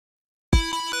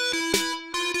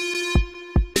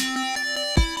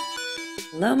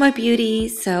Hello my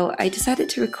beauties! So I decided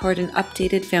to record an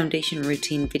updated foundation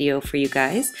routine video for you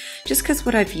guys, just because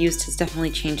what I've used has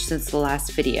definitely changed since the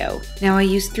last video. Now I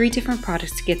used 3 different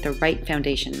products to get the right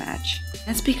foundation match.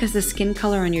 That's because the skin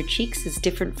color on your cheeks is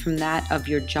different from that of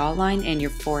your jawline and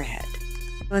your forehead.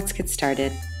 Let's get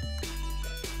started.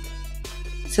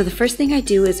 So the first thing I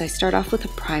do is I start off with a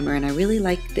primer, and I really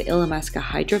like the Illamasqua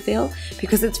Hydra Veil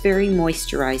because it's very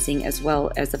moisturizing, as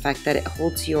well as the fact that it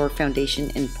holds your foundation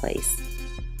in place.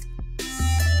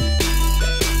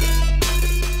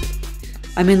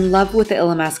 I'm in love with the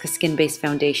Illamasqua Skin Based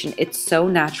Foundation. It's so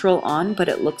natural on, but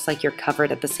it looks like you're covered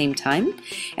at the same time.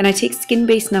 And I take Skin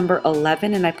Base number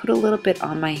 11 and I put a little bit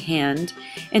on my hand,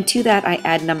 and to that I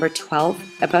add number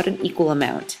 12, about an equal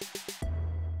amount.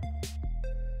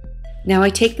 Now I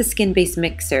take the Skin Base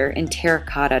mixer in Terra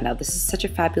Cotta. Now this is such a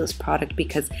fabulous product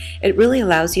because it really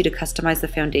allows you to customize the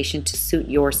foundation to suit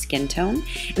your skin tone.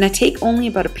 And I take only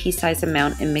about a pea-sized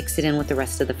amount and mix it in with the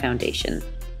rest of the foundation.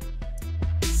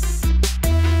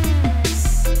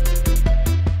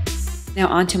 Now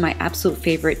onto my absolute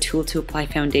favorite tool to apply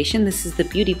foundation. This is the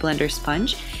Beauty Blender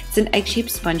sponge. It's an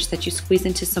egg-shaped sponge that you squeeze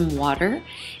into some water,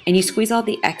 and you squeeze all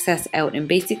the excess out, and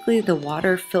basically the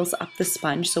water fills up the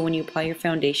sponge, so when you apply your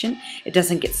foundation it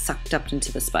doesn't get sucked up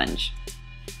into the sponge.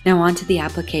 Now onto the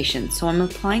application. So I'm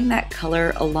applying that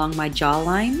color along my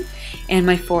jawline and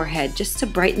my forehead just to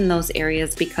brighten those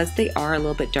areas because they are a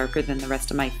little bit darker than the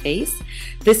rest of my face.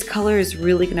 This color is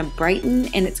really going to brighten,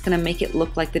 and it's going to make it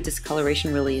look like the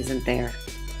discoloration really isn't there.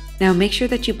 Now make sure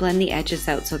that you blend the edges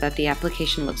out so that the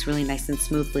application looks really nice and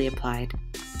smoothly applied.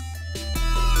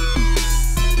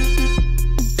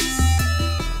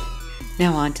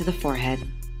 Now onto the forehead.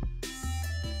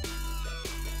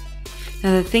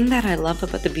 Now the thing that I love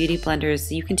about the Beauty Blender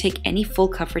is you can take any full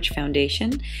coverage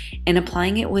foundation, and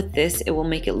applying it with this, it will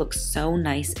make it look so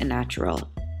nice and natural.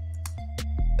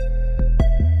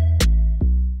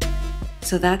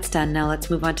 So that's done. Now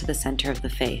let's move on to the center of the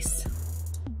face.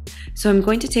 So I'm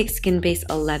going to take Skin Base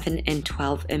 11 and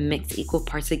 12 and mix equal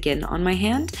parts again on my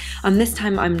hand. This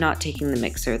time I'm not taking the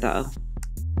mixer though.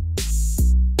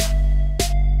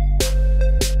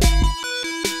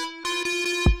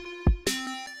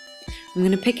 I'm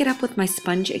going to pick it up with my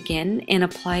sponge again and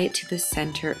apply it to the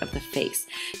center of the face.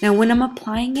 Now when I'm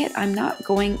applying it, I'm not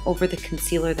going over the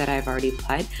concealer that I've already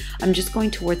applied. I'm just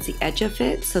going towards the edge of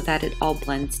it so that it all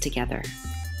blends together.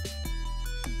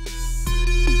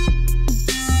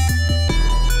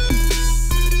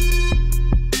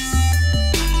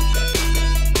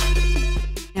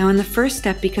 Now in the first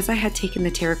step, because I had taken the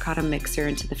Terra Cotta mixer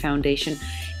into the foundation,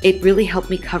 it really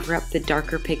helped me cover up the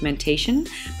darker pigmentation.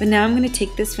 But now I'm going to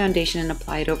take this foundation and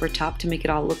apply it over top to make it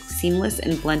all look seamless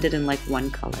and blended in like one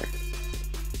color.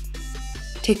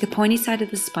 Take the pointy side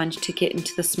of the sponge to get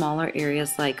into the smaller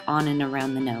areas like on and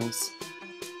around the nose.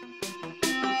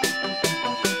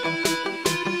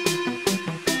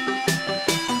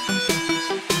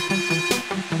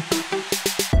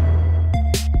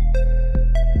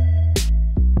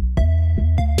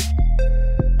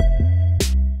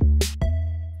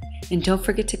 And don't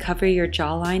forget to cover your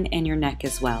jawline and your neck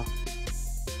as well.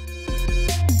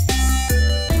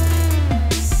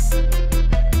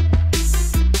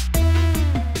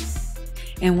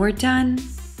 And we're done.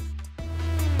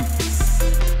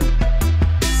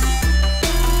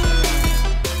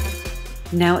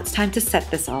 Now it's time to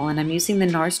set this all, and I'm using the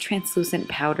NARS Translucent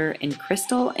powder in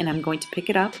crystal, and I'm going to pick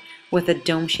it up with a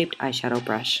dome-shaped eyeshadow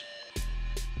brush.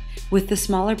 With the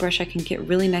smaller brush, I can get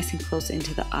really nice and close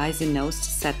into the eyes and nose to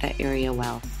set that area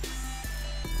well.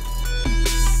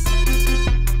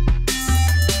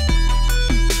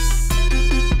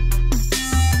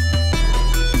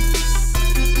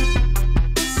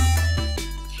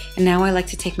 And now I like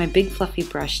to take my big fluffy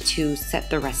brush to set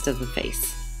the rest of the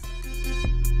face.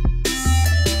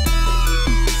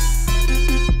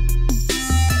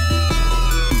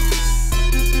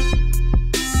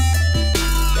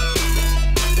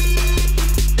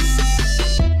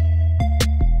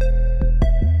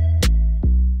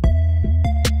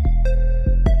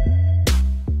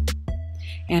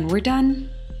 And we're done.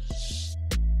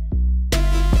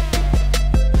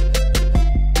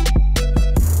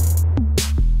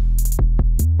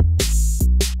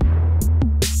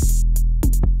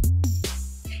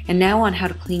 And now on how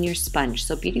to clean your sponge.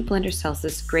 So Beauty Blender sells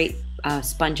this great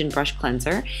sponge and brush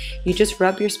cleanser. You just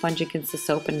rub your sponge against the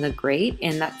soap and the grate,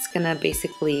 and that's gonna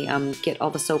basically get all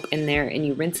the soap in there, and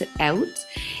you rinse it out.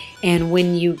 And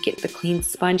when you get the clean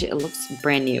sponge, it looks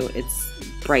brand new. It's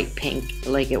bright pink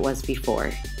like it was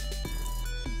before.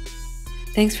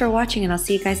 Thanks for watching, and I'll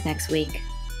see you guys next week.